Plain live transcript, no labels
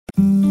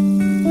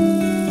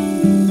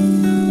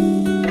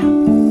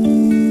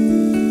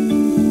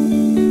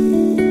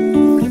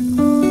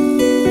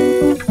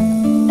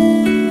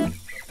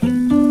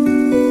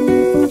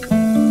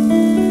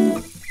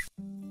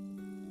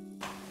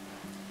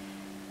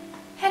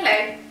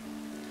Hello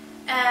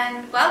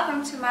and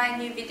welcome to my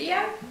new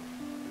video.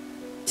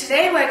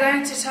 Today we're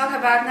going to talk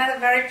about another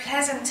very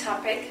pleasant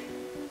topic.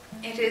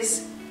 It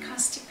is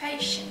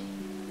constipation,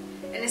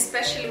 and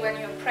especially when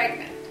you're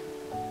pregnant.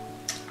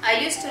 I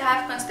used to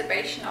have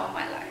constipation all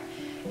my life,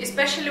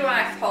 especially when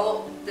I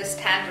followed the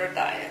standard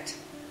diet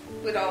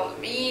with all the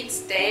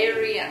meats,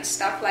 dairy and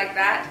stuff like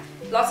that,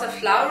 lots of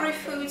floury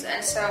foods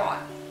and so on.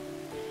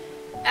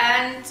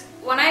 And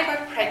when I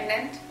got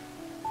pregnant,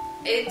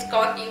 it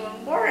got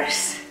even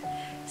worse.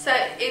 So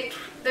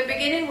the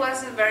beginning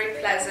wasn't very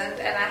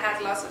pleasant, and I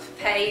had lots of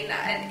pain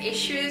and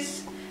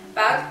issues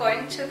about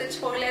going to the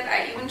toilet.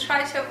 I even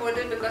tried to avoid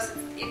it because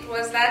it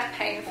was that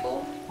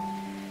painful.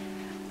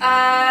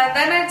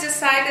 Then I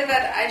decided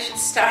that I should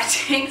start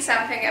doing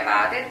something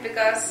about it,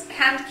 because I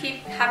can't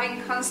keep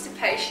having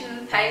constipation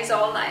and pains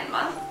all 9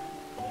 months.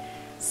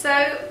 So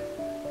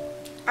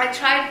I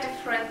tried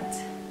different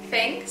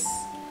things.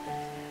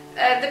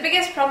 The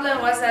biggest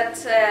problem was that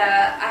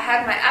I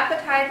had my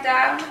appetite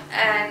down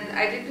and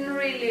I didn't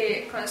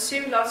really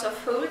consume lots of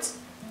foods.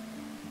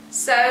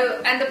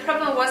 And the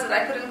problem was that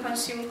I couldn't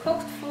consume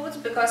cooked foods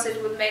because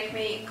it would make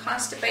me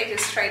constipated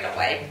straight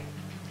away.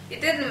 It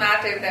didn't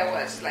matter if there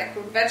was like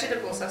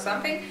vegetables or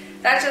something.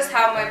 That's just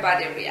how my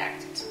body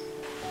reacted.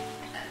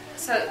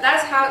 So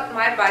that's how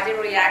my body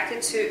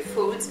reacted to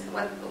foods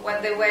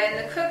when they were in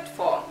the cooked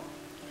form.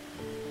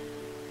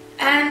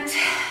 And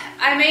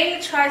I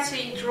mainly tried to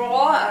eat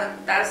raw,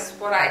 that's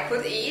what I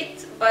could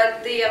eat,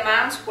 but the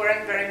amounts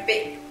weren't very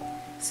big.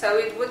 So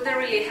it wouldn't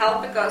really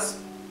help, because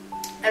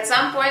at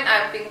some point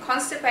I've been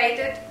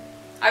constipated.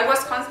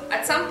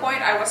 At some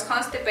point I was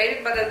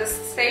constipated, but at the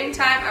same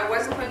time I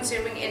wasn't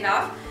consuming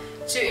enough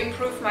to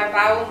improve my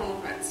bowel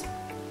movements.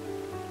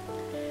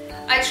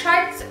 I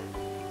tried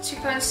to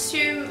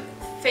consume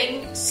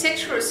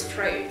citrus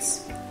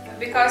fruits,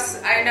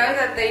 because I know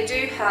that they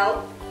do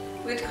help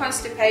with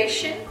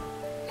constipation.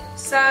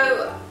 So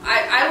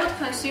I would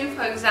consume,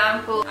 for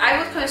example,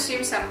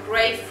 some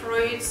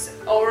grapefruits,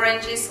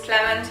 oranges,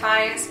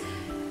 clementines.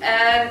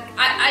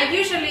 I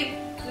usually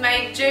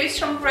make juice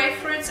from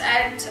grapefruits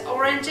and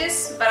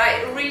oranges, but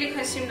I really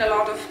consumed a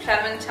lot of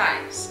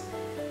clementines.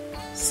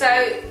 So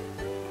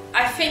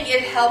I think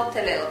it helped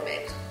a little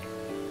bit.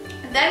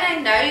 Then I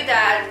know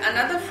that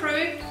another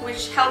fruit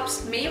which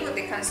helps me with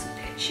the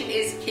constipation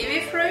is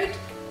kiwi fruit,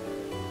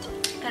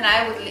 and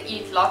I would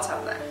eat lots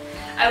of them.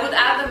 I would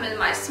add them in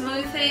my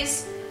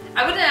smoothies.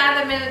 I wouldn't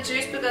add them in a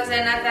juice because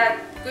they're not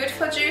that good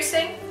for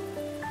juicing,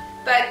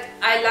 but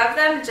I love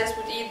them. Just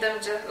would eat them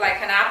just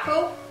like an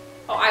apple,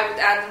 or I would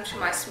add them to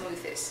my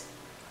smoothies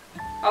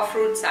or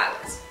fruit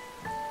salads.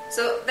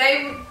 So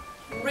they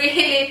would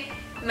really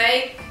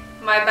make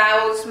my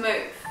bowels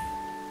move.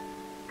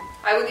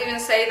 I would even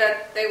say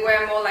that they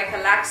were more like a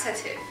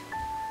laxative.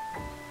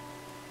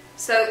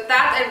 So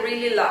that I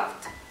really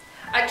loved.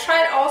 I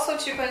tried also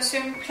to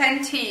consume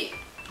plenty,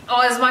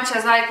 or as much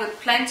as I could,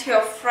 plenty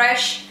of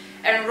fresh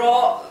and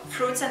raw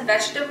fruits and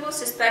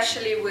vegetables,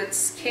 especially with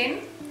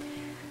skin,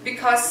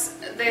 because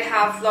they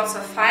have lots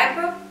of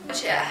fiber,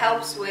 which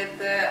helps with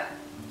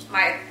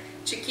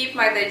to keep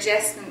my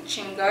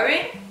digestion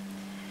going,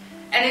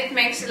 and it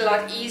makes it a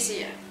lot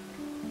easier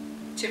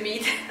to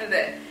meet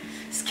the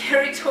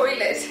scary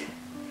toilet.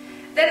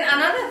 Then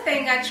another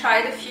thing I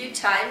tried a few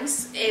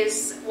times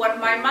is what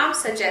my mom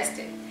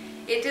suggested.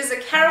 It is a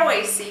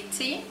carraway seed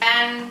tea,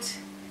 and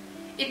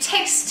it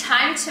takes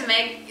time to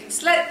make.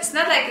 It's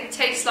not like it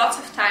takes lots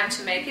of time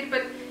to make it,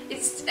 but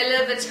it's a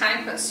little bit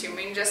time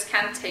consuming. You just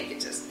can't take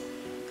it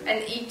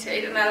and eat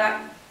it. And I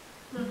like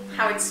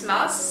how it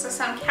smells. So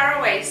some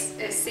carraway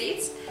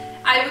seeds.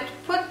 I would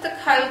put the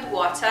cold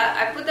water.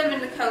 I put them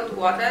in the cold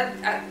water.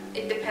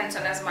 It depends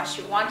on as much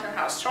you want and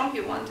how strong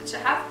you want it to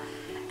have.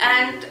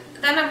 And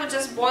then I would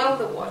just boil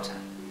the water.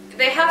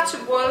 They have to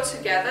boil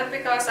together,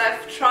 because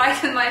I've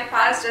tried in my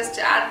past just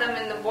to add them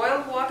in the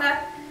boiled water,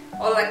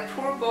 or like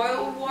pour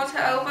boiled water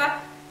over.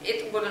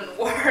 It wouldn't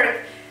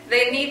work.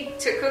 They need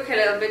to cook a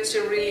little bit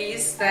to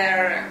release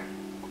their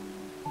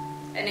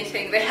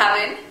anything they have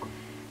in.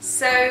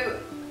 So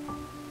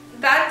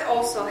that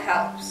also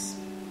helps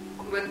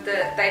with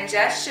the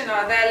digestion,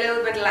 or they're a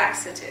little bit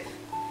laxative.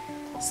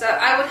 So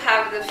I would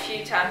have it a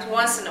few times,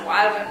 once in a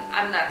while, when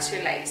I'm not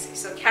too lazy.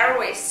 So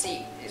carraway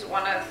seed is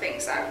one of the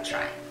things I would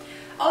try.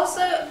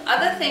 Also,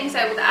 other things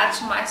I would add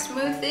to my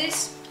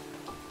smoothies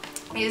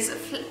is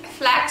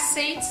flax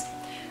seeds.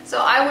 So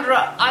I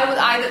would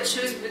either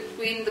choose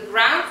between the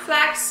ground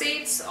flax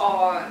seeds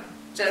or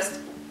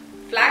just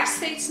flax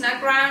seeds, not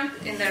ground,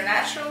 in their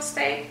natural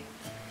state.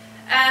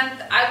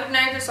 And I would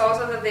notice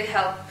also that they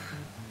help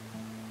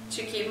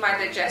to keep my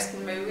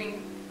digestion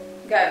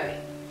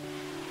going.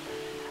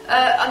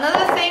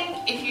 Another thing,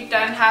 if you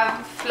don't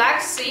have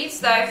flax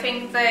seeds, I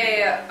think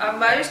they are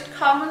most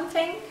common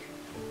thing,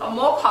 or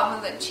more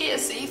common than chia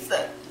seeds.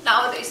 That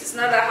nowadays it's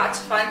not that hard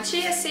to find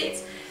chia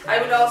seeds. I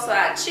would also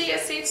add chia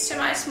seeds to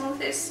my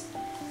smoothies,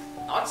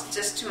 not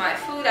just to my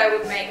food. I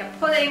would make a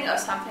pudding or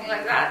something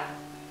like that,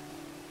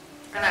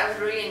 and I would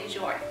really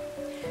enjoy.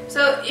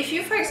 So if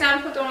you, for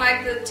example, don't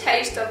like the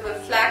taste of the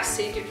flax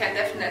seed, you can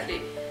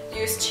definitely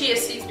use chia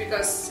seeds,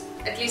 because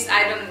at least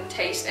I don't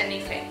taste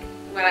anything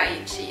when I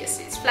eat chia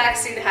seeds.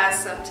 Flax seed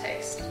has some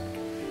taste.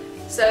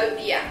 So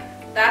yeah,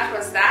 that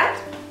was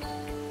that.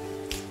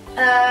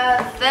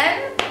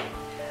 Then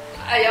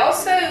I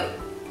also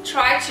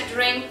try to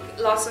drink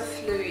lots of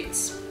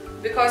fluids,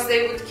 because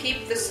they would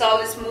keep the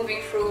solids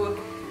moving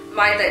through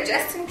my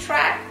digesting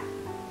tract,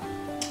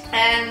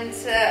 and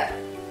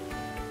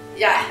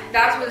yeah,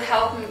 that will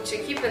help me to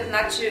keep it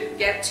not to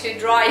get too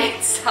dry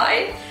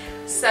inside,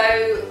 so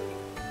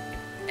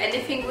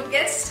anything would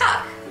get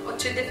stuck or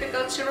too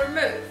difficult to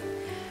remove.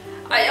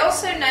 I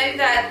also know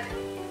that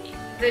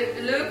the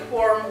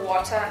lukewarm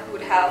water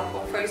would help,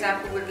 or for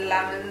example with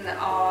lemon,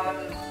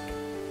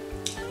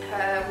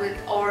 with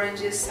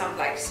oranges, some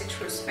like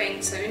citrus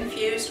things, so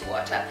infused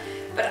water.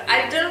 But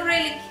I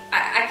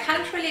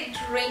can't really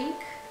drink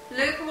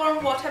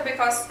lukewarm water,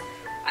 because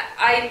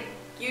I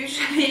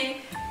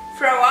usually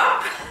throw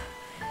up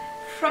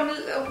from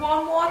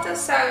warm water,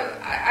 so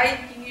I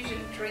usually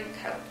drink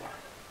cold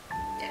water.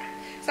 Yeah.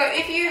 So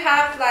if you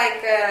have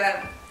like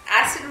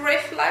acid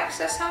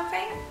reflux or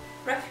something,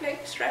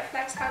 reflux,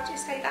 how do you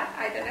say that?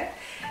 I don't know.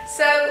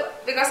 So,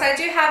 because I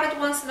do have it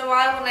once in a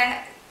while when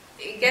I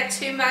get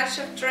too much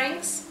of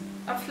drinks,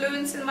 of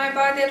fluids in my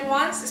body at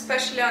once,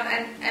 especially on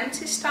an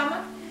empty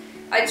stomach,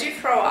 I do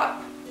throw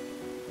up.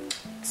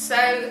 So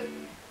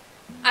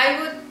I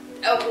would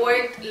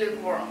avoid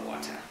lukewarm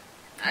water.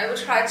 I would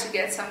try to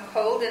get some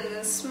cold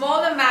in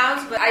small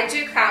amounts, but I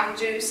do count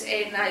juice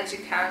in, I do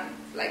count,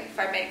 like if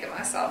I make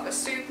myself a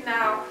soup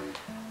now,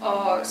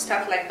 or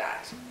stuff like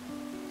that.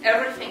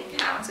 Everything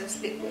counts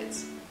as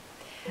liquids.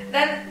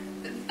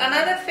 Then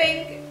another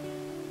thing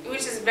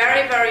which is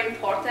very, very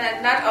important,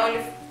 and not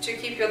only to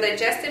keep your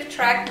digestive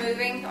tract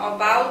moving or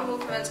bowel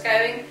movements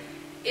going,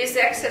 is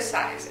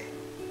exercising.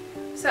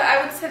 So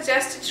I would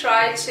suggest to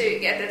try to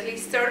get at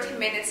least 30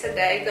 minutes a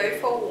day, go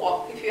for a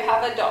walk. If you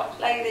have a dog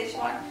like this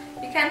one,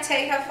 you can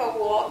take her for a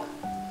walk.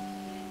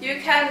 You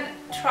can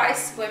try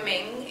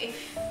swimming.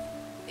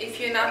 If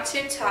you're not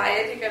too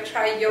tired, you can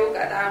try yoga.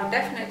 That will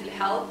definitely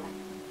help.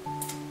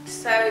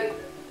 So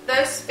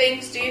those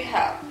things do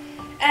help.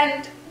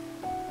 And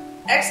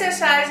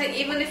exercising,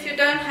 even if you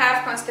don't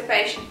have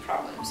constipation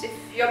problems, if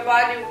your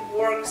body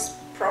works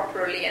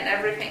properly and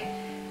everything,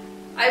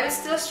 I would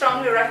still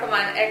strongly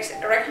recommend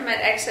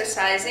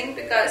exercising,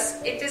 because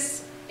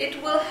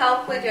it will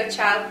help with your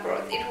child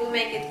growth. It will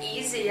make it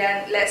easier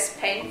and less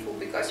painful,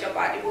 because your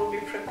body will be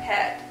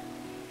prepared.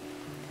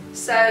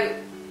 So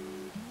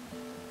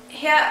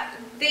here,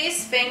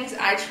 these things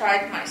I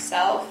tried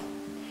myself.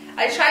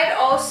 I tried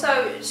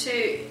also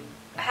to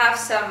have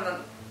some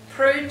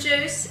prune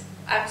juice.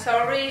 I'm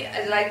sorry,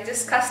 like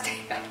disgusting.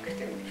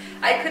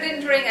 I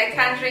couldn't drink, I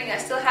can't drink. I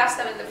still have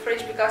some in the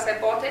fridge because I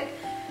bought it,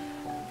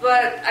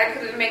 but I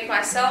couldn't make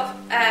myself,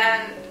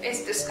 and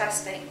it's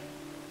disgusting.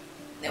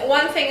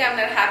 One thing I'm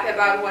not happy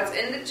about what's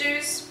in the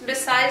juice,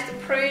 besides the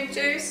prune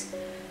juice.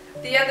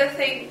 The other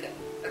thing,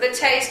 the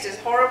taste is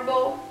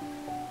horrible,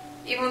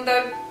 even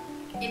though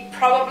it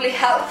probably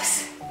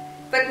helps,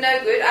 but no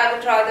good. I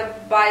would rather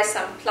buy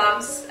some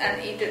plums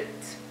and eat it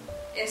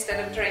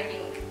instead of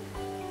drinking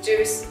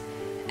juice.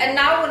 And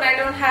now when I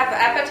don't have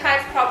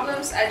appetite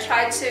problems, I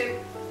try to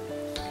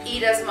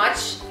eat as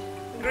much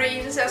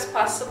greens as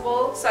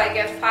possible, so I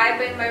get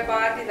fiber in my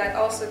body. That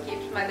also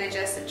keeps my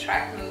digestive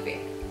tract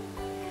moving.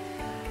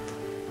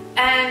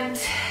 And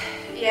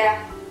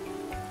yeah.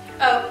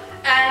 Oh,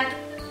 and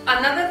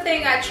another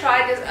thing I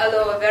tried is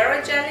aloe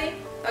vera jelly,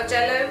 or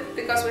jello,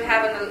 because we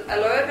have an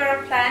aloe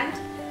vera plant.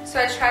 So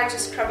I tried to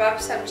scrub up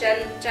some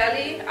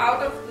jelly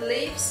out of the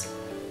leaves.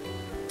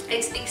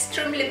 It's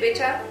extremely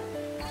bitter.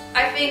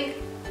 I think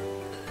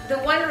the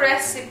one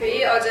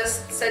recipe or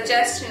just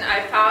suggestion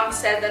I found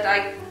said that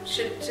I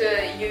should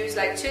use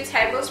like 2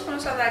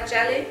 tablespoons of that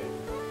jelly,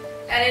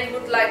 and it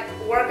would like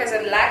work as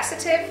a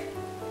laxative.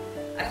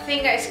 I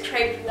think I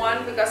scraped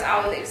 1 because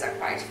our leaves are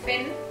quite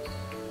thin.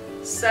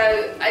 So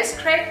I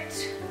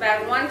scraped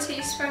about 1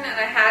 teaspoon and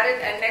I had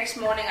it, and next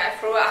morning I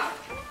threw up.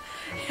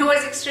 It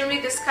was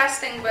extremely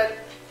disgusting, but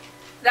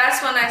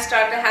that's when I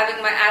started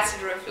having my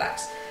acid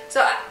reflux.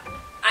 So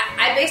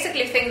I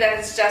basically think that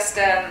it's just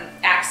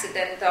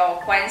accident or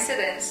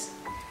coincidence.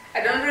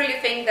 I don't really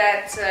think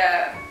that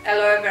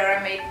aloe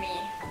vera made me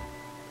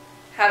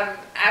have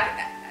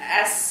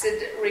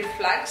acid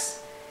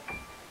reflux,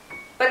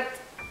 but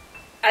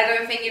I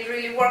don't think it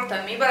really worked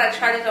on me. But I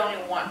tried it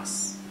only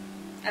once,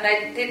 and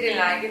I didn't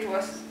like it.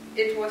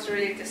 It was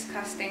really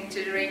disgusting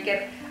to drink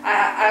it.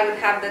 I would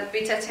have that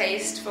bitter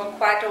taste for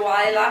quite a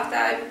while after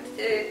I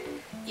would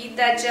eat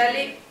that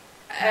jelly,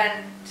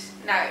 and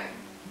no,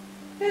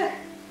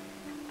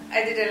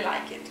 I didn't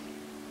like it.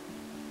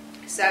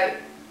 So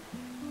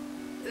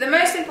the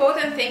most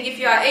important thing, if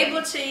you are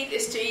able to eat,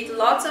 is to eat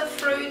lots of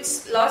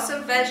fruits, lots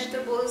of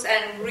vegetables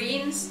and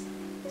greens,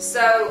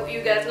 so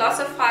you get lots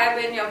of fiber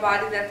in your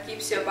body that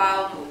keeps your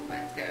bowel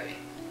movement going.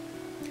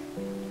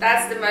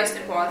 That's the most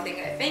important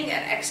thing, I think,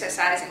 and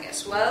exercising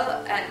as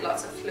well, and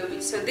lots of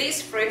fluids. So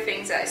these 3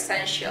 things are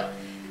essential,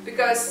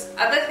 because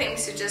other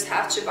things you just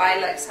have to buy,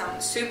 like some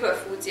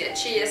superfoods, yeah,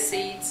 chia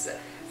seeds,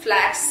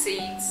 flax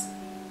seeds,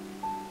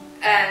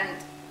 and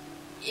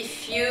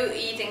if you're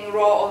eating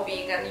raw or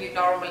vegan, you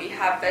normally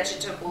have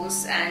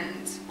vegetables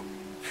and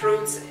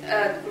fruits,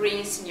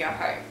 greens in your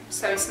home,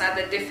 so it's not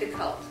that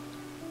difficult.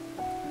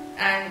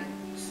 And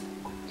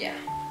yeah,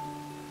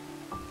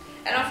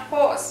 and of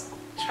course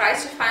try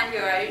to find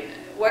your own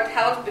what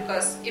helps,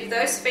 because if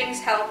those things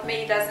help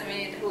me, doesn't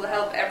mean it will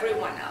help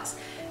everyone else.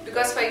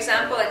 Because, for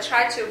example, I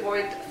try to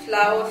avoid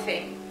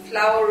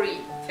floury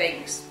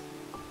things,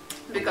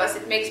 because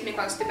it makes me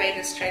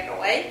constipated straight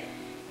away.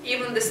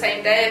 Even the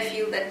same day I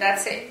feel that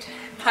that's it,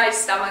 my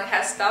stomach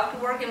has stopped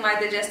working, my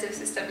digestive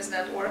system is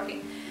not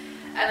working,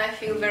 and I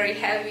feel very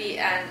heavy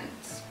and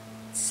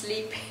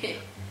sleepy.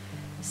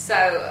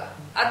 So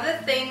other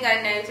thing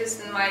I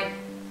noticed in my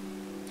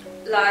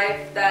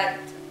life, that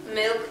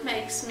milk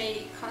makes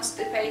me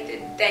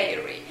constipated,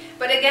 dairy.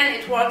 But again,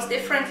 it works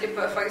differently.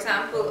 But for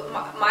example,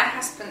 my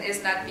husband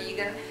is not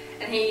vegan,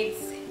 and he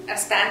eats a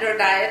standard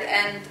diet,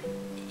 and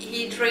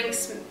he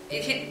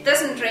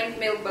doesn't drink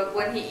milk, but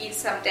when he eats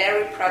some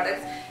dairy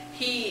products,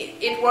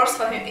 it works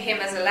for him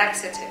as a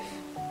laxative.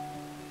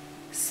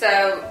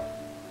 So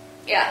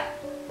yeah,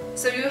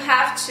 so you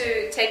have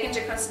to take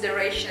into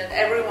consideration that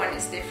everyone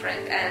is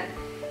different, and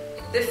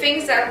the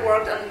things that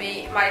worked on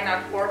me might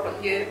not work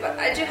on you, but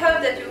I do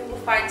hope that you will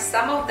find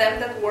some of them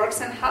that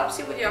works and helps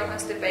you with your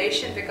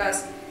constipation,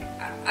 because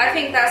I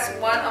think that's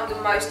one of the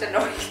most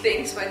annoying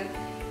things when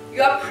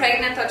you are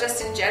pregnant, or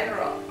just in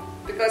general,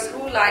 because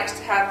who likes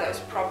to have those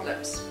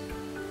problems?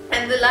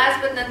 And the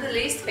last but not the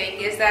least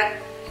thing is that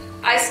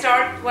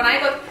when I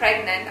got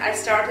pregnant, I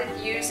started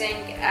using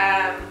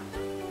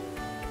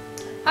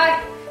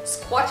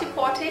squatty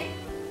potty,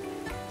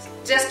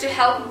 just to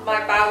help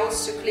my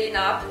bowels to clean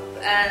up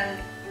and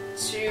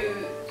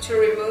to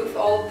remove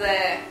all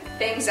the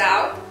things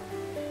out.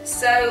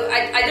 So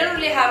I don't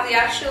really have the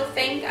actual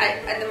thing.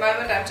 At the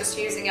moment I'm just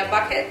using a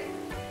bucket.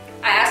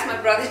 I asked my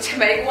brother to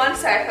make one,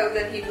 so I hope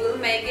that he will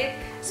make it.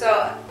 So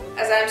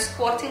as I'm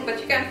squatting, but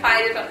you can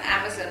find it on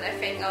Amazon, I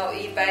think, or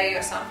eBay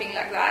or something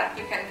like that.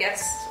 You can get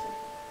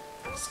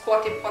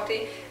squatty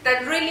potty.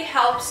 That really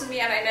helps me,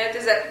 and I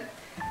notice that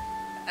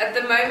at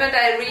the moment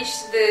I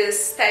reached the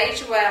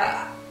stage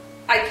where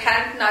I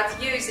can't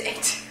not use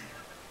it.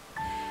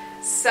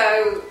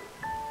 So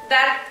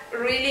that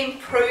really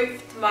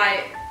improved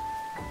my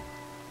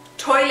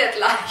toilet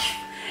life,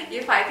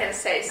 if I can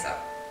say so.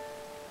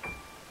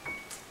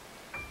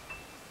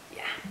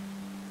 Yeah,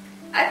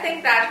 I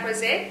think that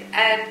was it,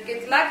 and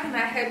good luck, and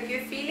I hope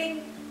you're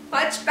feeling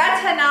much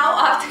better now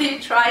after you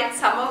tried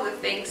some of the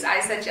things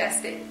I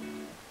suggested.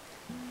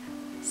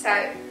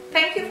 So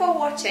thank you for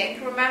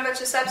watching. Remember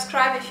to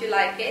subscribe if you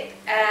like it,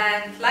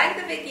 and like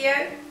the video.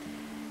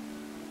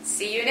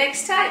 See you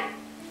next time.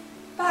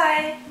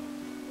 Bye.